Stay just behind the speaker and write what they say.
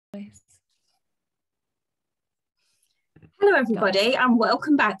Hello everybody and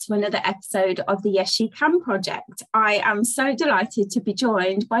welcome back to another episode of the Yes She Can project. I am so delighted to be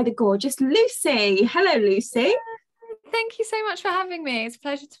joined by the gorgeous Lucy. Hello Lucy. Thank you so much for having me. It's a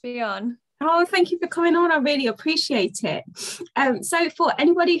pleasure to be on. Oh, thank you for coming on. I really appreciate it. So for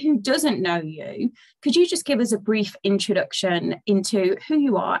anybody who doesn't know you, could you just give us a brief introduction into who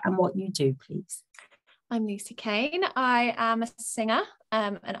you are and what you do, please? I'm Lucy Kane. I am a singer,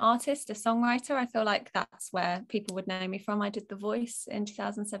 an artist, a songwriter. I feel like that's where people would know me from. I did The Voice in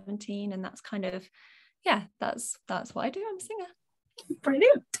 2017 and that's kind of, that's what I do. I'm a singer.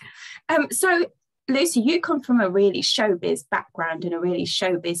 Brilliant. So Lucy, you come from a really showbiz background and a really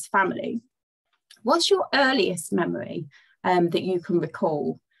showbiz family. What's your earliest memory that you can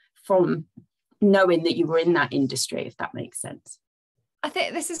recall from knowing that you were in that industry, if that makes sense? I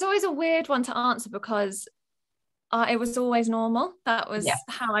think this is always a weird one to answer because it was always normal. That was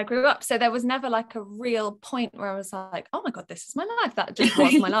how I grew up. So there was never like a real point where I was like, oh my God, this is my life. That just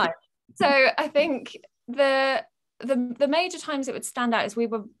was my life. So I think the major times it would stand out is we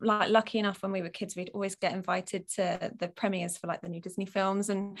were like lucky enough when we were kids, we'd always get invited to the premieres for like the new Disney films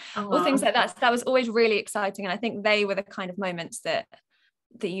and all things like that. So that was always really exciting. And I think they were the kind of moments that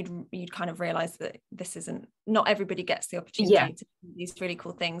you'd kind of realize that this isn't, not everybody gets the opportunity to do these really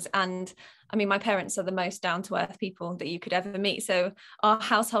cool things. And I mean, my parents are the most down-to-earth people that you could ever meet, so our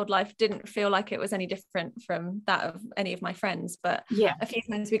household life didn't feel like it was any different from that of any of my friends, but a few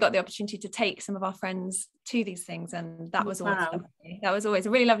times we got the opportunity to take some of our friends to these things, and that was always lovely. That was always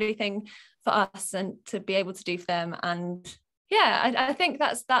a really lovely thing for us and to be able to do for them. And I think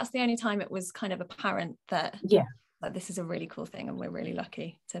that's the only time it was kind of apparent that this is a really cool thing and we're really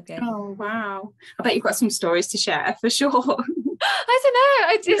lucky to be able. Oh wow, I bet you've got some stories to share for sure. I don't know,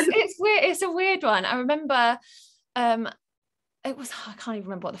 it's weird. It's a weird one. I remember I can't even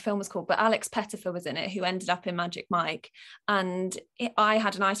remember what the film was called, but Alex Pettifer was in it, who ended up in Magic Mike, and I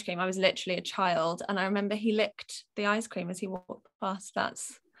had an ice cream. I was literally a child and I remember he licked the ice cream as he walked past.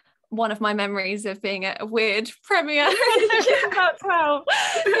 That's one of my memories of being at a weird premiere when I was about 12.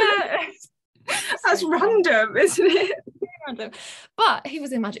 That's random, isn't it? Random. But he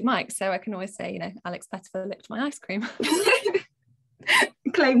was in Magic Mike, so I can always say, Alex Pettifer licked my ice cream.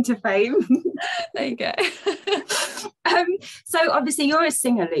 Claim to fame. There you go. So obviously you're a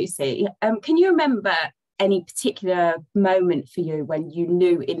singer, Lucy. Can you remember any particular moment for you when you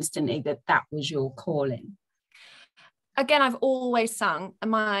knew instantly that was your calling? Again, I've always sung,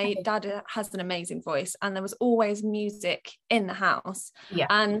 and my dad has an amazing voice, and there was always music in the house.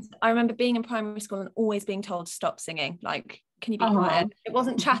 And I remember being in primary school and always being told to stop singing, like, can you be quiet? It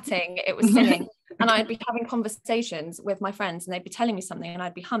wasn't chatting, it was singing. And I'd be having conversations with my friends and they'd be telling me something and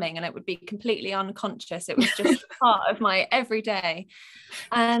I'd be humming and it would be completely unconscious. It was just part of my everyday.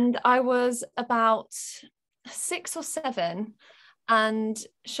 And I was about 6 or 7 and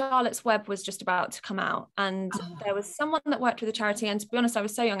Charlotte's Web was just about to come out, and there was someone that worked with a charity, and to be honest, I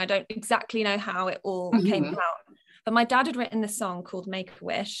was so young I don't exactly know how it all came about, but my dad had written this song called Make a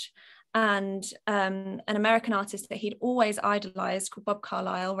Wish, and an American artist that he'd always idolized called Bob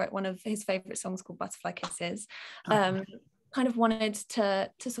Carlyle wrote one of his favorite songs called Butterfly Kisses. Kind of wanted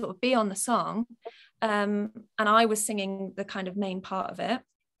to sort of be on the song, and I was singing the kind of main part of it.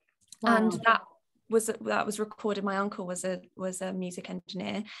 And that was recorded. My uncle was a music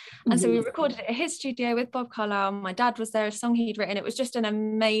engineer, and so we recorded it at his studio with Bob Carlyle. My dad was there, a song he'd written. It was just an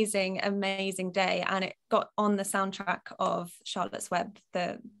amazing day, and it got on the soundtrack of Charlotte's Web,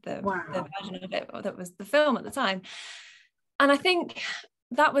 the version of it that was the film at the time. And I think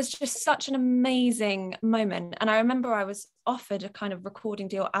that was just such an amazing moment. And I remember I was offered a kind of recording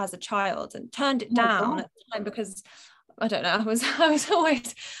deal as a child and turned it down at the time because I don't know, I was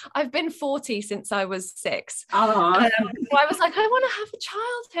always, I've been 40 since I was 6. So I was like, I want to have a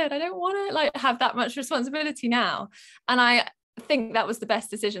childhood. I don't want to like have that much responsibility now. And I think that was the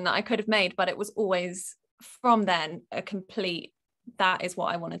best decision that I could have made, but it was always from then a complete, that is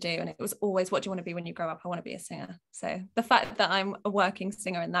what I want to do. And it was always, what do you want to be when you grow up? I want to be a singer. So the fact that I'm a working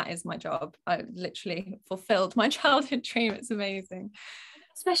singer and that is my job, I literally fulfilled my childhood dream. It's amazing.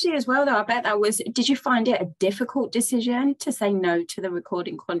 Especially as well though, I bet did you find it a difficult decision to say no to the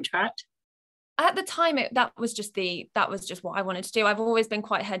recording contract? At the time that was just what I wanted to do. I've always been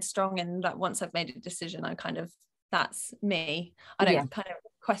quite headstrong, and that once I've made a decision, that's me. I don't kind of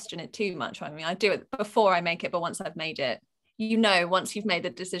question it too much. I mean, I do it before I make it, but once I've made it, once you've made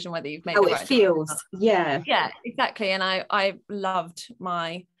the decision whether you've made the right it feels yeah exactly. And I loved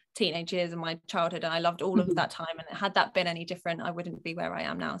my teenage years and my childhood, and I loved all of that time, and had that been any different, I wouldn't be where I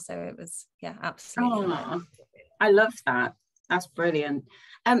am now. So it was absolutely I love that. That's brilliant.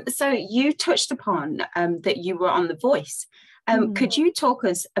 So you touched upon that you were on The Voice. Could you talk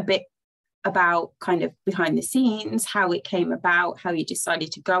us a bit about kind of behind the scenes, how it came about, how you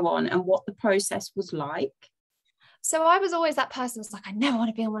decided to go on, and what the process was like? So I was always that person who's like, I never want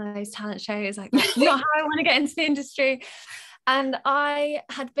to be on one of those talent shows. Like, that's not how I want to get into the industry. And I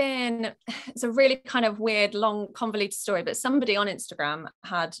had been, it's a really kind of weird, long, convoluted story, but somebody on Instagram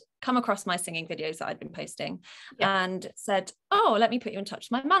had come across my singing videos that I'd been posting and said, oh, let me put you in touch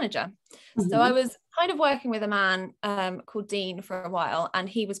with my manager. So I was kind of working with a man called Dean for a while, and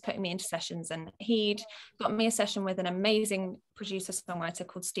he was putting me into sessions, and he'd got me a session with an amazing producer songwriter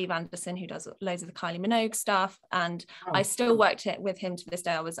called Steve Anderson, who does loads of the Kylie Minogue stuff. And I still worked it with him to this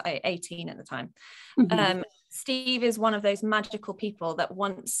day. I was 18 at the time. Steve is one of those magical people that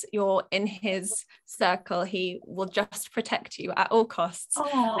once you're in his circle, he will just protect you at all costs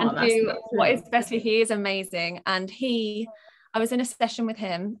and do what is best for you. He is amazing. And I was in a session with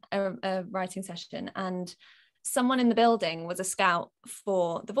him, a writing session, and someone in the building was a scout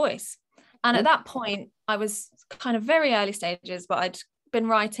for The Voice. And at that point, I was kind of very early stages, but I'd been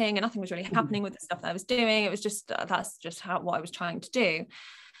writing and nothing was really happening with the stuff that I was doing. It was just, that's just what I was trying to do.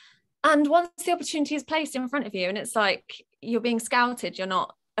 And once the opportunity is placed in front of you and it's like you're being scouted, you're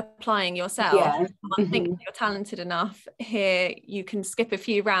not applying yourself. I think you're talented enough here, you can skip a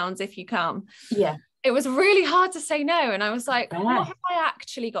few rounds if you come. It was really hard to say no. And I was like, what have I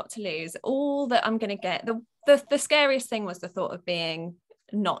actually got to lose? All that I'm going to get. The scariest thing was the thought of being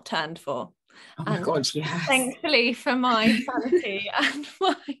not turned for. Oh my God, yes. Thankfully for my sanity and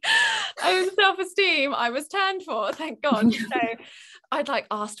my own self-esteem, I was turned for, thank God. So I'd like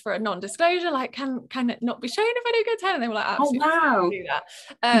asked for a non-disclosure, like, can it not be shown if I don't get 10? And they were like, absolutely, do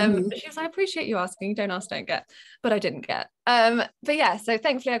that. She was like, I appreciate you asking, don't ask, don't get, but I didn't get. But yeah, so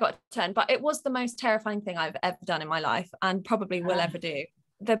thankfully I got 10, but it was the most terrifying thing I've ever done in my life and probably will ever do.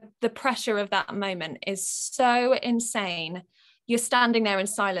 The pressure of that moment is so insane. You're standing there in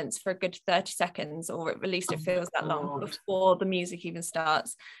silence for a good 30 seconds, or at least it feels that long before the music even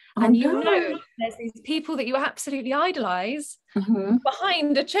starts. And know there's these people that you absolutely idolize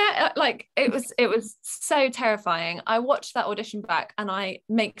behind a chair. Like it was so terrifying. I watched that audition back and it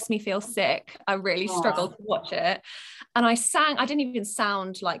makes me feel sick. I really struggled to watch it. And I didn't even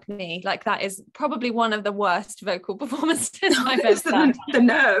sound like me. Like that is probably one of the worst vocal performances I've ever done. The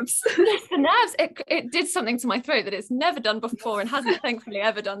nerves. The nerves. It did something to my throat that it's never done before and hasn't thankfully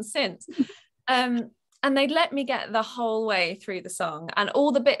ever done since. And they'd let me get the whole way through the song, and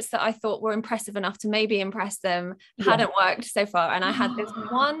all the bits that I thought were impressive enough to maybe impress them hadn't worked so far. And I had this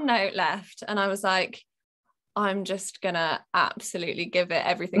one note left and I was like, I'm just gonna absolutely give it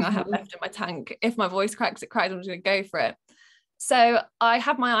everything I have left in my tank. If my voice cracks, it cracks, I'm just gonna go for it. So I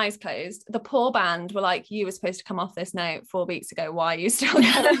had my eyes closed. The poor band were like, you were supposed to come off this note 4 weeks ago. Why are you still going?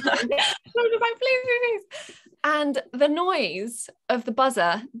 I was just like, please. And the noise of the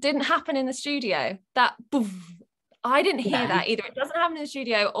buzzer didn't happen in the studio. That boof, I didn't hear that either. It doesn't happen in the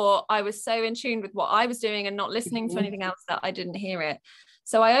studio, or I was so in tune with what I was doing and not listening to anything else that I didn't hear it.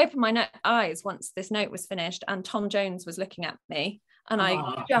 So I opened my eyes once this note was finished and Tom Jones was looking at me. And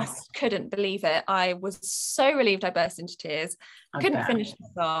I just couldn't believe it. I was so relieved. I burst into tears. Couldn't finish the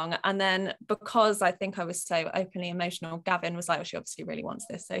song. And then because I think I was so openly emotional, Gavin was like, oh, she obviously really wants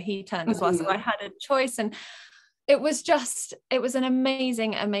this. So he turned as well. So I had a choice. And it was an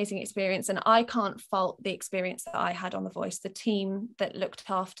amazing, amazing experience. And I can't fault the experience that I had on The Voice. The team that looked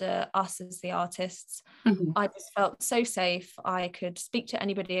after us as the artists, I just felt so safe. I could speak to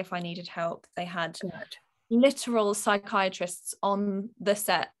anybody if I needed help. They had literal psychiatrists on the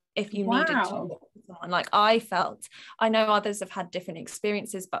set if you needed to talk to someone. Like I know others have had different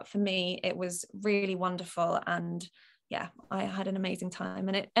experiences, but for me it was really wonderful. And yeah, I had an amazing time,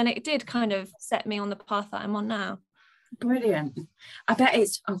 and it did kind of set me on the path that I'm on now. Brilliant. I bet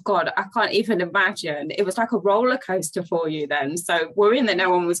it's, oh God, I can't even imagine. It was like a roller coaster for you then. So worrying that no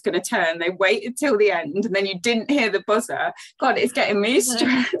one was going to turn, they waited till the end and then you didn't hear the buzzer. God, it's getting me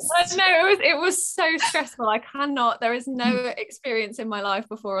stressed. No, it was so stressful. There is no experience in my life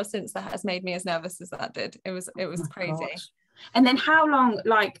before or since that has made me as nervous as that did. It was crazy. Gosh. And then how long,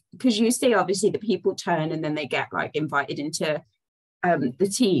 like, because you see obviously the people turn and then they get like invited into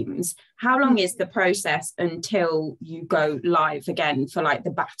the teams. How long is the process until you go live again for like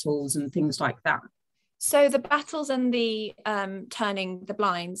the battles and things like that? So the battles and the turning the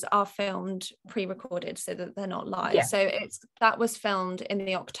blinds are filmed pre-recorded so that they're not live. So that was filmed in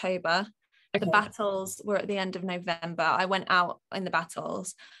the October. The battles were at the end of November. I went out in the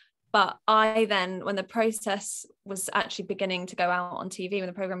battles. But I then, when the process was actually beginning to go out on TV, when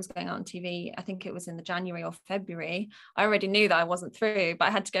the program was going out on TV, I think it was in the January or February, I already knew that I wasn't through, but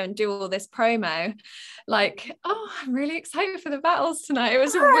I had to go and do all this promo, like, oh, I'm really excited for the battles tonight. It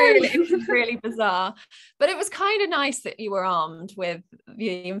was really bizarre, but it was kind of nice that you were armed with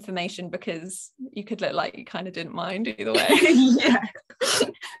the information, because you could look like you kind of didn't mind either way. Yeah.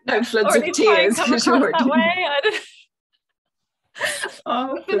 No floods of tears. That way.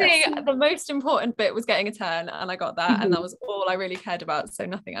 Oh, for me, the most important bit was getting a turn, and I got that, and that was all I really cared about, so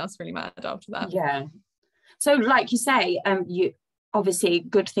nothing else really mattered after that. Yeah. So like you say, you obviously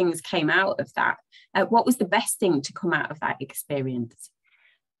good things came out of that. What was the best thing to come out of that experience?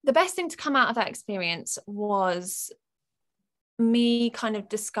 The best thing to come out of that experience was me kind of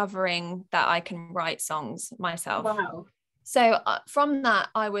discovering that I can write songs myself. Wow. So from that,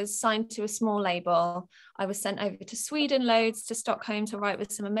 I was signed to a small label. I was sent over to Sweden loads, to Stockholm, to write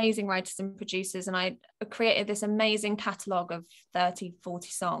with some amazing writers and producers. And I created this amazing catalogue of 30, 40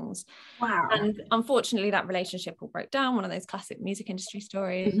 songs. Wow. And unfortunately, that relationship all broke down. One of those classic music industry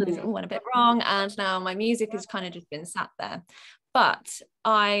stories. It all went a bit wrong. And now my music has kind of just been sat there. But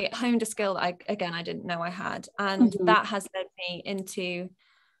I honed a skill that I didn't know I had. And that has led me into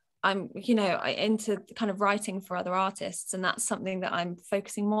into kind of writing for other artists, and that's something that I'm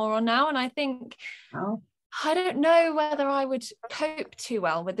focusing more on now. And I think I don't know whether I would cope too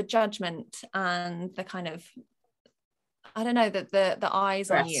well with the judgment and the kind of, I don't know, the eyes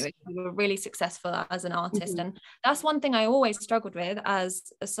on you if you were really successful as an artist. And that's one thing I always struggled with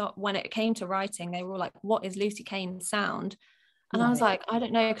when it came to writing. They were all like, what is Lucy Kane's sound? And I was like, I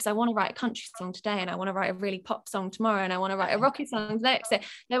don't know, because I want to write a country song today, and I want to write a really pop song tomorrow, and I want to write a rocky song the next day.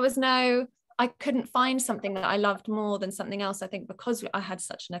 I couldn't find something that I loved more than something else, I think, because I had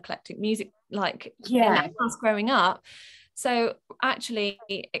such an eclectic music, in that house growing up. So actually,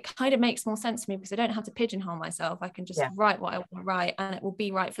 it kind of makes more sense to me, because I don't have to pigeonhole myself. I can just write what I want to write, and it will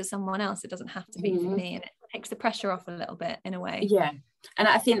be right for someone else. It doesn't have to be for me, and it takes the pressure off a little bit in a way. Yeah. And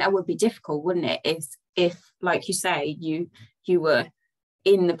I think that would be difficult, wouldn't it, if like you say, you were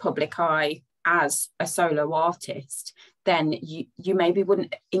in the public eye as a solo artist, then you maybe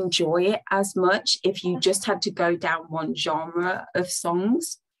wouldn't enjoy it as much if you just had to go down one genre of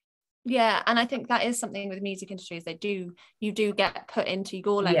songs. Yeah, and I think that is something with music industries. You do get put into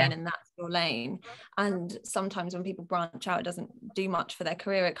your lane, and that's your lane. And sometimes when people branch out, it doesn't do much for their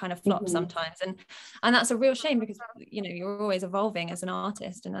career. It kind of flops sometimes, and that's a real shame, because you're always evolving as an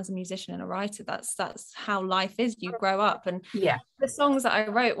artist and as a musician and a writer. That's how life is. You grow up, and the songs that I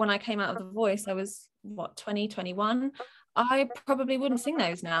wrote when I came out of The Voice, I was 20, 21. I probably wouldn't sing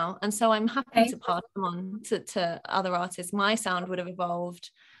those now, and so I'm happy to pass them on to other artists. My sound would have evolved.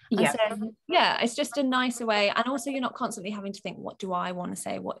 So it's just a nicer way. And also, you're not constantly having to think, what do I want to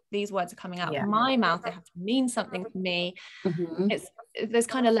say, what these words are coming out of my mouth, they have to mean something to me. There's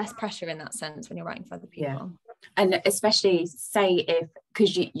kind of less pressure in that sense when you're writing for other people. And especially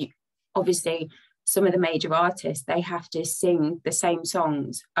because you obviously, some of the major artists, they have to sing the same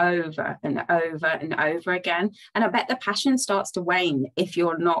songs over and over and over again, and I bet the passion starts to wane if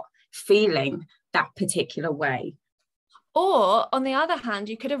you're not feeling that particular way. Or on the other hand,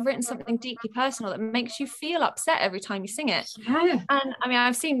 you could have written something deeply personal that makes you feel upset every time you sing it. And I mean,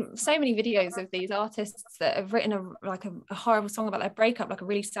 I've seen so many videos of these artists that have written a horrible song about their breakup, like a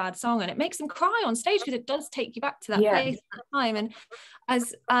really sad song, and it makes them cry on stage, because it does take you back to that place, that time. And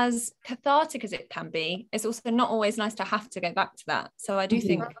as cathartic as it can be, it's also not always nice to have to go back to that. So I do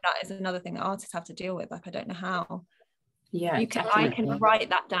think that is another thing that artists have to deal with. Like, I don't know how. I can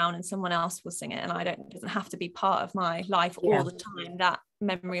write that down and someone else will sing it, and it doesn't have to be part of my life all the time, that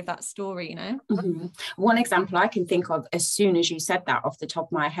memory of that story, One example I can think of, as soon as you said that off the top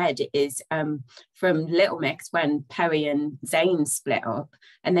of my head, is from Little Mix, when Perry and Zayn split up,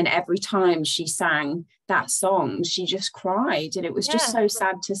 and then every time she sang that song she just cried, and it was just so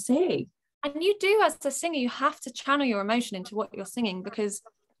sad to see. And you do, as a singer, you have to channel your emotion into what you're singing, because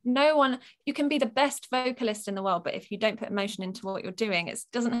you can be the best vocalist in the world, but if you don't put emotion into what you're doing, it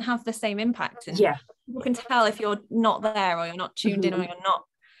doesn't have the same impact. And people can tell if you're not there, or you're not tuned in, or you're not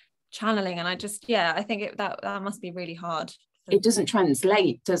channeling. And I think that must be really hard. It doesn't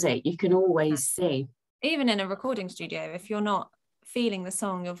translate, does it? You can always see, even in a recording studio, if you're not feeling the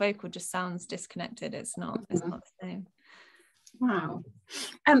song, your vocal just sounds disconnected. It's not the same. Wow.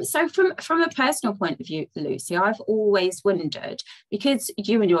 So from a personal point of view, Lucy, I've always wondered, because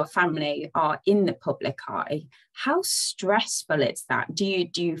you and your family are in the public eye, how stressful is that? Do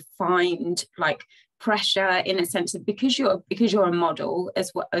you find like pressure in a sense of, because you're a model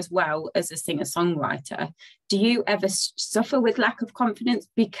as well as a singer-songwriter, do you ever suffer with lack of confidence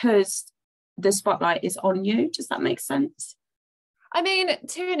because the spotlight is on you? Does that make sense? I mean,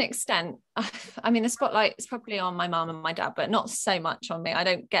 to an extent. I mean, the spotlight is probably on my mum and my dad, but not so much on me. I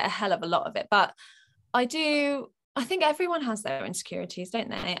don't get a hell of a lot of it, but I think everyone has their insecurities, don't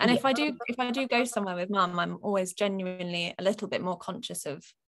they? And if I do go somewhere with mum, I'm always genuinely a little bit more conscious of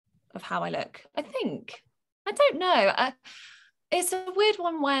how I look. I think. I don't know. It's a weird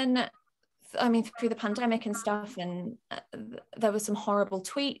one when, I mean, through the pandemic and stuff, and there were some horrible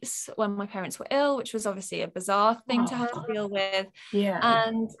tweets when my parents were ill, which was obviously a bizarre thing to have to deal with. Yeah.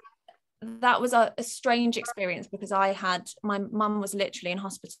 And that was a strange experience, because my mum was literally in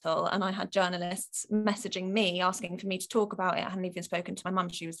hospital, and I had journalists messaging me asking for me to talk about it. I hadn't even spoken to my mum,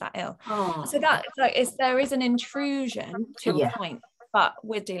 she was that ill. So that, like, there is an intrusion to a point, but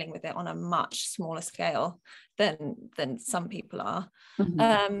we're dealing with it on a much smaller scale than some people are.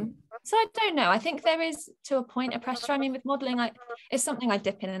 So I don't know. I think there is, to a point, a pressure. I mean, with modelling, it's something I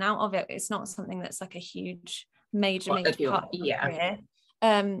dip in and out of. It's not something that's like a huge, major part of my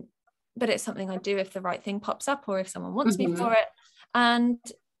career. But it's something I do if the right thing pops up, or if someone wants me for it. And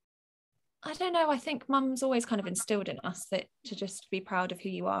I don't know, I think mum's always kind of instilled in us that to just be proud of who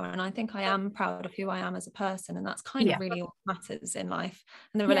you are. And I think I am proud of who I am as a person. And that's kind of really all that matters in life,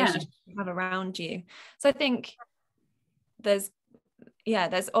 and the relationships you have around you. So I think there's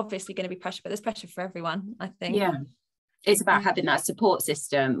obviously going to be pressure, but there's pressure for everyone, I think. Yeah. It's about having that support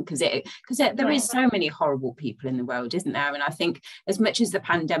system, because there is so many horrible people in the world, isn't there? And I think as much as the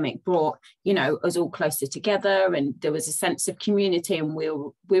pandemic brought, us all closer together, and there was a sense of community, and we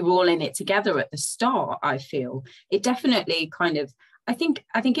were all in it together at the start, I feel it definitely kind of, I think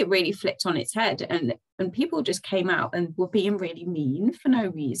it really flipped on its head, and people just came out and were being really mean for no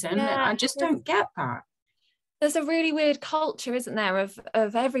reason. I just don't get that. There's a really weird culture, isn't there, of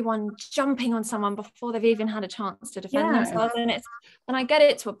everyone jumping on someone before they've even had a chance to defend themselves. And I get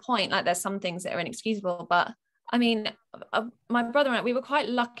it to a point, like there's some things that are inexcusable, but I mean, my brother and I, we were quite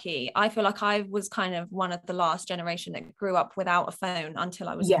lucky. I feel like I was kind of one of the last generation that grew up without a phone until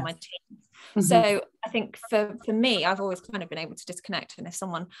I was in my teens. So I think for me, I've always kind of been able to disconnect. And if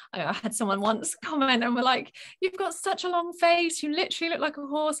I had someone once comment and were like, "You've got such a long face, you literally look like a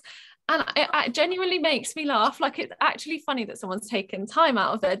horse." And it genuinely makes me laugh. Like, it's actually funny that someone's taken time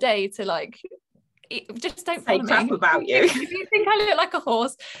out of their day to just don't say crap about you. If you think I look like a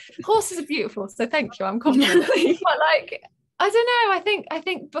horse, horses are beautiful, so thank you, I'm confident. But like, I don't know, I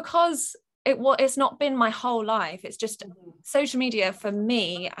think because it's not been my whole life, it's just social media for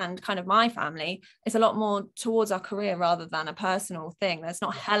me and kind of my family is a lot more towards our career rather than a personal thing. There's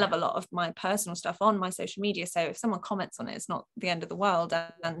not a hell of a lot of my personal stuff on my social media, so if someone comments on it, it's not the end of the world.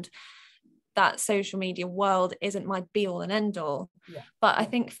 And that social media world isn't my be all and end all. But I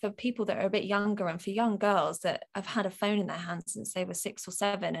think for people that are a bit younger, and for young girls that have had a phone in their hands since they were 6 or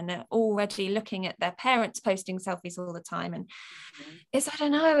 7 and are already looking at their parents posting selfies all the time, and I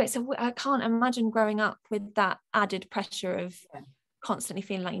don't know, I can't imagine growing up with that added pressure of constantly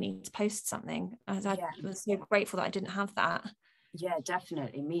feeling like you need to post something. I was so grateful that I didn't have that. Yeah,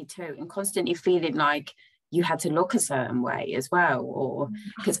 definitely, me too. And constantly feeling like you had to look a certain way as well, or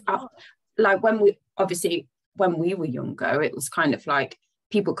because like when we were younger, it was kind of like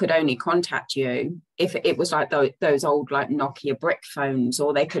people could only contact you if it was like those old like Nokia brick phones,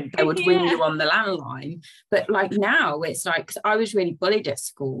 or they would ring you on the landline. But like now it's like, 'cause I was really bullied at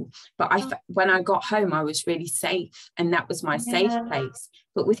school, but when I got home I was really safe, and that was my safe place.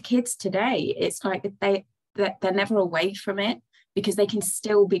 But with kids today, it's like they're never away from it, because they can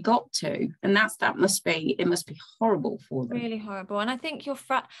still be got to, and it must be horrible for them. Really horrible. And I think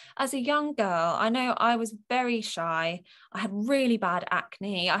as a young girl, I know I was very shy. I had really bad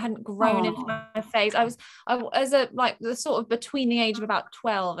acne. I hadn't grown into my face. I was the sort of between the age of about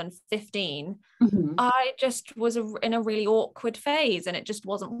 12 and 15. I just was in a really awkward phase, and it just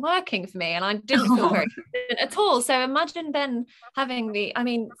wasn't working for me, and I didn't feel very confident at all. So imagine then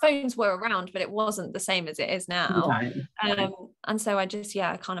having phones were around, but it wasn't the same as it is now. And so I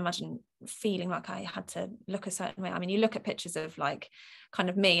can't imagine feeling like I had to look a certain way. I mean, you look at pictures of like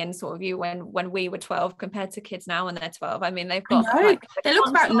kind of me and sort of you when we were 12 compared to kids now when they're 12. I mean, they've got they look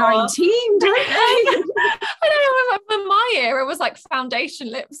about 19, don't they? I don't know, my era was like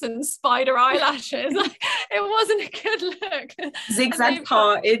foundation lips and spider eyelashes. Like, it wasn't a good look. Zigzag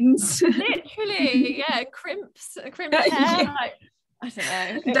partings. Literally, crimped hair. Like, I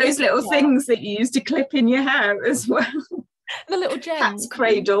don't know. Those little things that you used to clip in your hair as well. The little gems. Cat's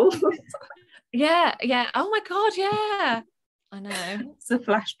cradle. Yeah. Oh my God, yeah. I know. It's a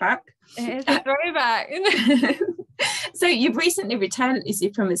flashback. It is a throwback. So you've recently returned,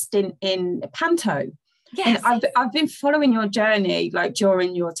 Lucy, from a stint in Panto. Yes. And I've been following your journey, like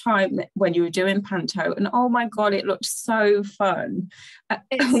during your time when you were doing Panto, and oh my God, it looked so fun.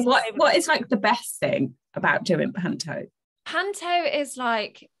 What is like the best thing about doing Panto? Panto is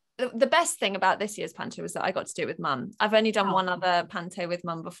like, the best thing about this year's Panto was that I got to do it with Mum. I've only done one other Panto with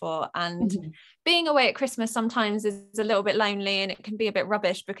Mum before, and being away at Christmas sometimes is a little bit lonely, and it can be a bit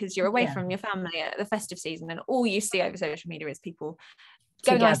rubbish because you're away from your family at the festive season, and all you see over social media is people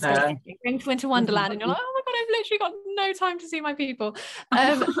going to Winter Wonderland, and you're like, oh my God, I've literally got no time to see my people.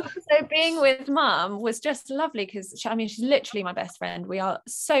 So being with Mum was just lovely because she's literally my best friend. We are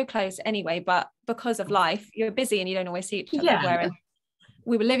so close anyway, but because of life, you're busy and you don't always see each other. Whereas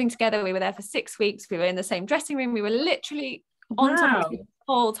we were living together, we were there for 6 weeks, we were in the same dressing room, we were literally on top of the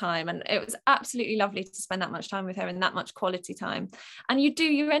whole time, and it was absolutely lovely to spend that much time with her and that much quality time. And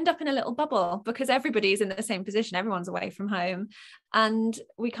you end up in a little bubble because everybody's in the same position, everyone's away from home, and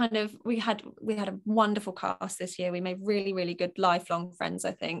we had a wonderful cast this year. We made really, really good lifelong friends,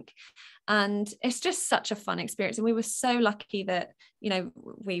 I think, and it's just such a fun experience. And we were so lucky that, you know,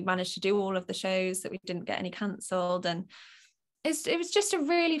 we managed to do all of the shows, that we didn't get any cancelled, and it was just a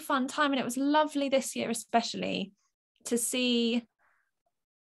really fun time. And it was lovely this year especially to see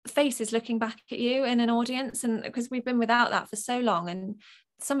faces looking back at you in an audience, and because we've been without that for so long, and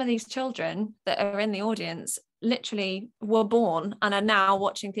some of these children that are in the audience literally were born and are now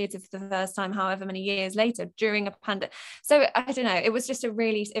watching theatre for the first time however many years later during a pandemic. So I don't know, it was just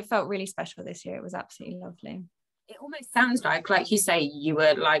it felt really special this year. It was absolutely lovely. It almost sounds like you say, you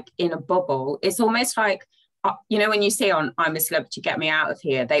were like in a bubble. It's almost like, you know, when you see on I'm a Celebrity, Get Me Out of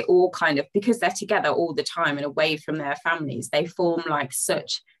Here, they all kind of, because they're together all the time and away from their families, they form like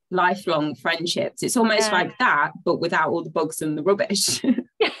such lifelong friendships. It's almost like that, but without all the bugs and the rubbish.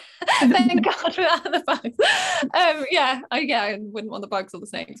 Thank God without the bugs. I wouldn't want the bugs or the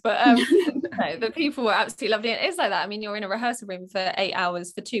snakes, but no, the people were absolutely lovely. And it's like that. I mean, you're in a rehearsal room for 8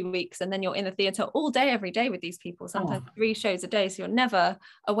 hours for 2 weeks, and then you're in the theatre all day, every day with these people, sometimes 3 shows a day, so you're never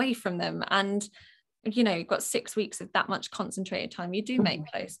away from them. And you know, you've got 6 weeks of that much concentrated time. You do make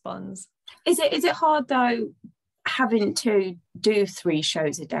close bonds. Is it hard though, having to do 3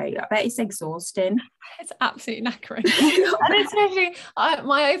 shows a day? I bet it's exhausting. It's absolutely knackering. And especially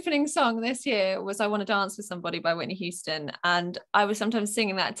my opening song this year was I Want to Dance with Somebody by Whitney Houston, and I was sometimes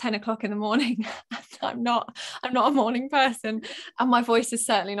singing that at 10 o'clock in the morning. I'm not a morning person, and my voice is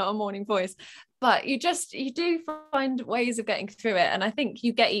certainly not a morning voice, but you do find ways of getting through it. And I think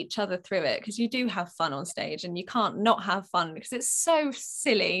you get each other through it because you do have fun on stage, and you can't not have fun because it's so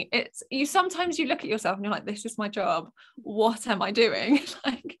silly. Sometimes you look at yourself and you're like, this is my job, what am I doing?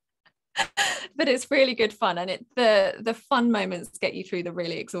 Like, but it's really good fun, and the fun moments get you through the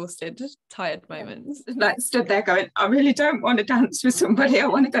really exhausted, tired moments. Like stood there going, I really don't want to dance with somebody, I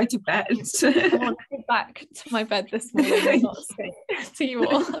want to go to bed. I want to go back to my bed this morning and not speak to you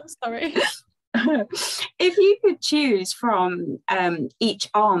all. I'm sorry. If you could choose from each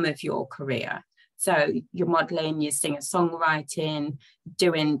arm of your career, so you're modelling, you're singer-songwriting,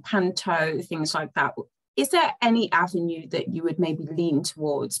 doing panto, things like that, is there any avenue that you would maybe lean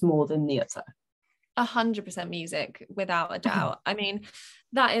towards more than the other? 100% music, without a doubt. I mean,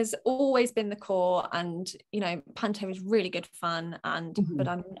 that has always been the core, and you know, panto is really good fun, and but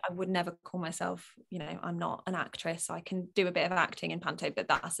I would never call myself, you know, I'm not an actress. I can do a bit of acting in panto, but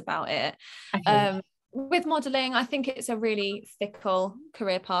that's about it. With modelling, I think it's a really fickle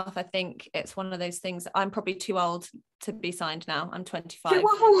career path. I think it's one of those things. I'm probably too old to be signed now. I'm 25. Too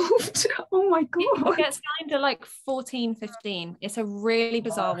old. Oh my God. People get signed at like 14, 15. It's a really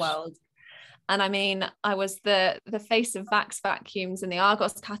bizarre world. And I mean, I was the face of Vax vacuums in the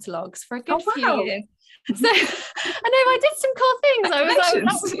Argos catalogues for a good few years. So I know I did some cool things.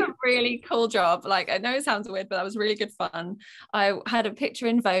 That was a really cool job. Like, I know it sounds weird, but that was really good fun. I had a picture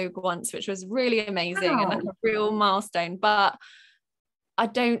in Vogue once, which was really amazing and like a real milestone. But I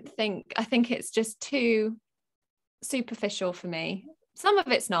think it's just too superficial for me. Some of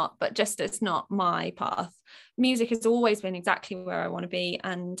it's not, but just it's not my path. Music has always been exactly where I want to be,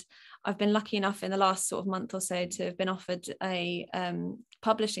 and I've been lucky enough in the last sort of month or so to have been offered a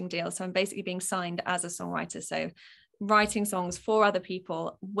publishing deal. So I'm basically being signed as a songwriter. So writing songs for other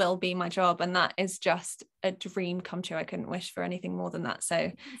people will be my job, and that is just a dream come true. I couldn't wish for anything more than that.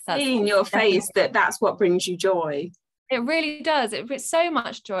 So that's seeing your face that's what brings you joy. It really does. It's so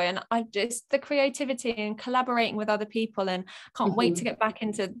much joy, and I just the creativity and collaborating with other people, and can't wait to get back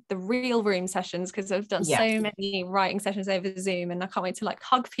into the real room sessions, because I've done so many writing sessions over Zoom, and I can't wait to like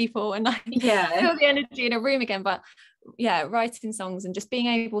hug people and like feel the energy in a room again. But writing songs and just being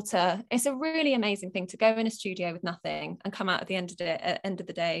able to, it's a really amazing thing to go in a studio with nothing and come out at the end of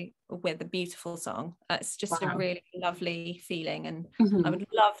the day with a beautiful song. It's just a really lovely feeling, and I would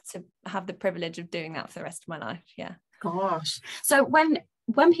love to have the privilege of doing that for the rest of my life. Gosh, so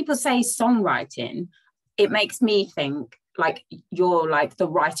when people say songwriting, it makes me think like you're like the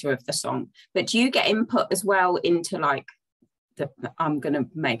writer of the song, but do you get input as well into like I'm gonna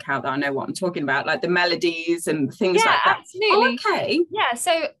make out that I know what I'm talking about, like the melodies and things like that? Absolutely. Oh, okay.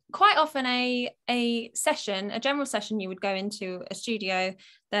 So quite often a general session, you would go into a studio,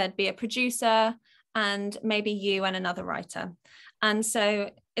 there'd be a producer and maybe you and another writer, and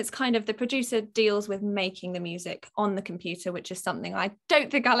so it's kind of, the producer deals with making the music on the computer, which is something I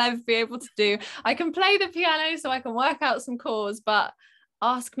don't think I'll ever be able to do. I can play the piano so I can work out some chords, but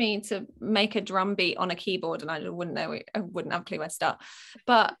ask me to make a drum beat on a keyboard and I wouldn't have a clue where to start.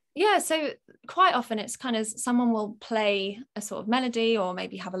 But so quite often it's kind of, someone will play a sort of melody or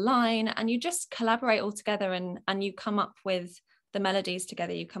maybe have a line, and you just collaborate all together and you come up with the melodies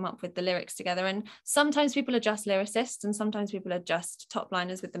together, you come up with the lyrics together. And sometimes people are just lyricists and sometimes people are just top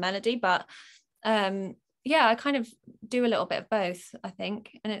liners with the melody, but I kind of do a little bit of both, I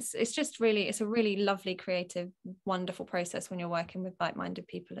think. And it's a really lovely, creative, wonderful process when you're working with like-minded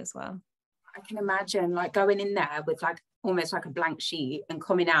people as well. I can imagine like going in there with like almost like a blank sheet and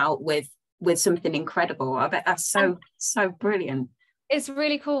coming out with something incredible. I bet that's so brilliant. It's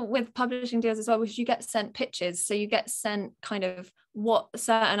really cool with publishing deals as well, because you get sent pitches, so you get sent kind of what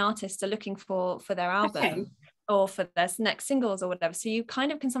certain artists are looking for their album or for their next singles or whatever. So you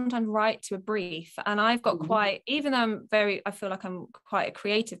kind of can sometimes write to a brief, and I've got quite, even though I feel like I'm quite a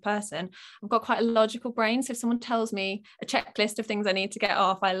creative person, I've got quite a logical brain. So if someone tells me a checklist of things I need to get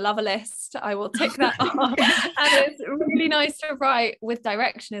off, I love a list, I will tick that off. And it's really nice to write with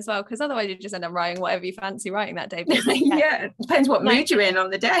direction as well, because otherwise you just end up writing whatever you fancy writing that day. It depends what mood you're in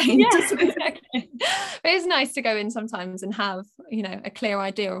on the day. Exactly. But it's nice to go in sometimes and have, a clear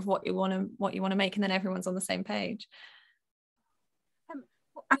idea of what you want to make, and then everyone's on the same page.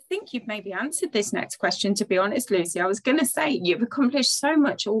 I think you've maybe answered this next question, to be honest, Lucy. I was going to say, you've accomplished so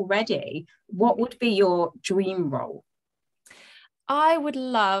much already. What would be your dream role? I would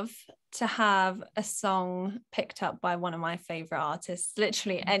love to have a song picked up by one of my favorite artists,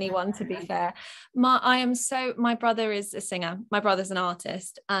 literally anyone, to be fair. My brother is a singer, my brother's an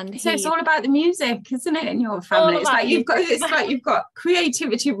artist, and so it's all about the music, isn't it, in your family? It's like you've got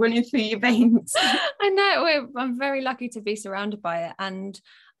creativity running through your veins. I know, I'm very lucky to be surrounded by it. And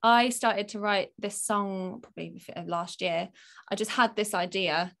I started to write this song probably last year. I just had this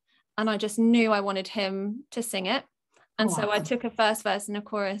idea and I just knew I wanted him to sing it. And so I took a first verse and a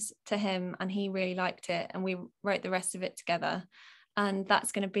chorus to him, and he really liked it, and we wrote the rest of it together. And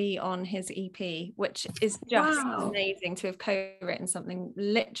that's going to be on his EP, which is just amazing to have co-written something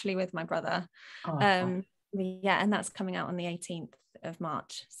literally with my brother. And that's coming out on the 18th of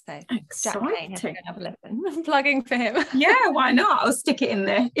March. So Jack Kane, have a listen. I'm plugging for him. Yeah, why not? I'll stick it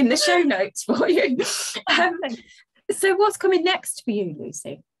in the show notes for you. So what's coming next for you,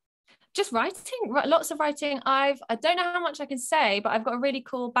 Lucy? Just writing, lots of writing. I don't know how much I can say, but I've got a really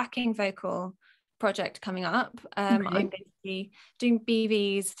cool backing vocal project coming up. I'm going to be doing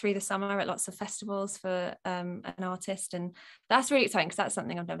BVs through the summer at lots of festivals for an artist, and that's really exciting because that's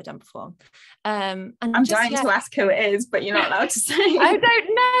something I've never done before. And I'm dying to ask who it is, but you're not allowed to say. I don't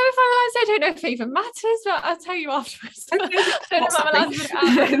know if I'm allowed to say. I don't know if it even matters, but I'll tell you afterwards. I don't know if I'm allowed to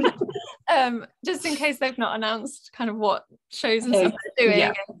put it out. Just in case they've not announced kind of what shows and stuff they're doing.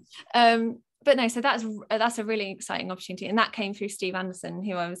 Yeah. But no, so that's a really exciting opportunity, and that came through Steve Anderson,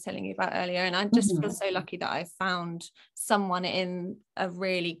 who I was telling you about earlier. And I just feel so lucky that I found someone in a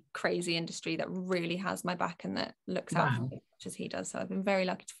really crazy industry that really has my back and that looks out for me as much as he does. So I've been very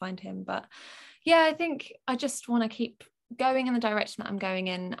lucky to find him. But yeah, I think I just want to keep going in the direction that I'm going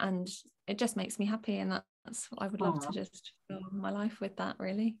in, and it just makes me happy, and that's what I would love to just fill my life with. That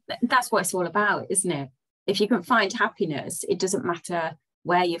really, that's what it's all about, isn't it? If you can find happiness, it doesn't matter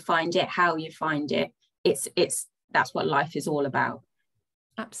where you find it, how you find it. That's what life is all about.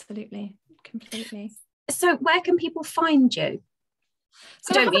 Absolutely, completely. So where can people find you?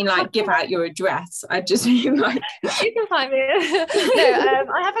 So I don't mean like give out your address. I just mean like you can find me.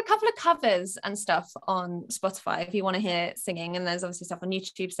 I have a couple of covers and stuff on Spotify if you want to hear singing, and there's obviously stuff on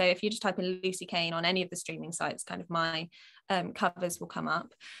YouTube. So if you just type in Lucy Kane on any of the streaming sites, kind of my covers will come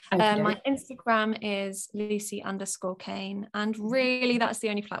up. My Instagram is Lucy_Kane, and really that's the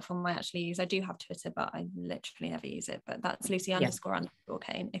only platform I actually use. I do have Twitter, but I literally never use it, but that's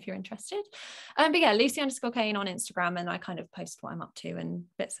Lucy__Kane if you're interested. But yeah, Lucy_Kane on Instagram, and I kind of post what I'm up to and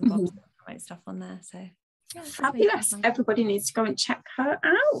bits and bobs and stuff on there. So Yeah, fabulous. Everybody needs to go and check her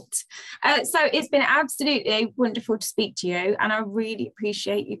out. So it's been absolutely wonderful to speak to you, and I really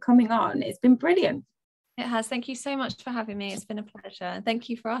appreciate you coming on. It's been brilliant. It has. Thank you so much for having me. It's been a pleasure. And thank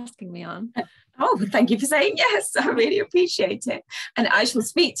you for asking me on. Oh, thank you for saying yes. I really appreciate it. And I shall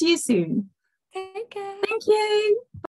speak to you soon. Take care. Thank you.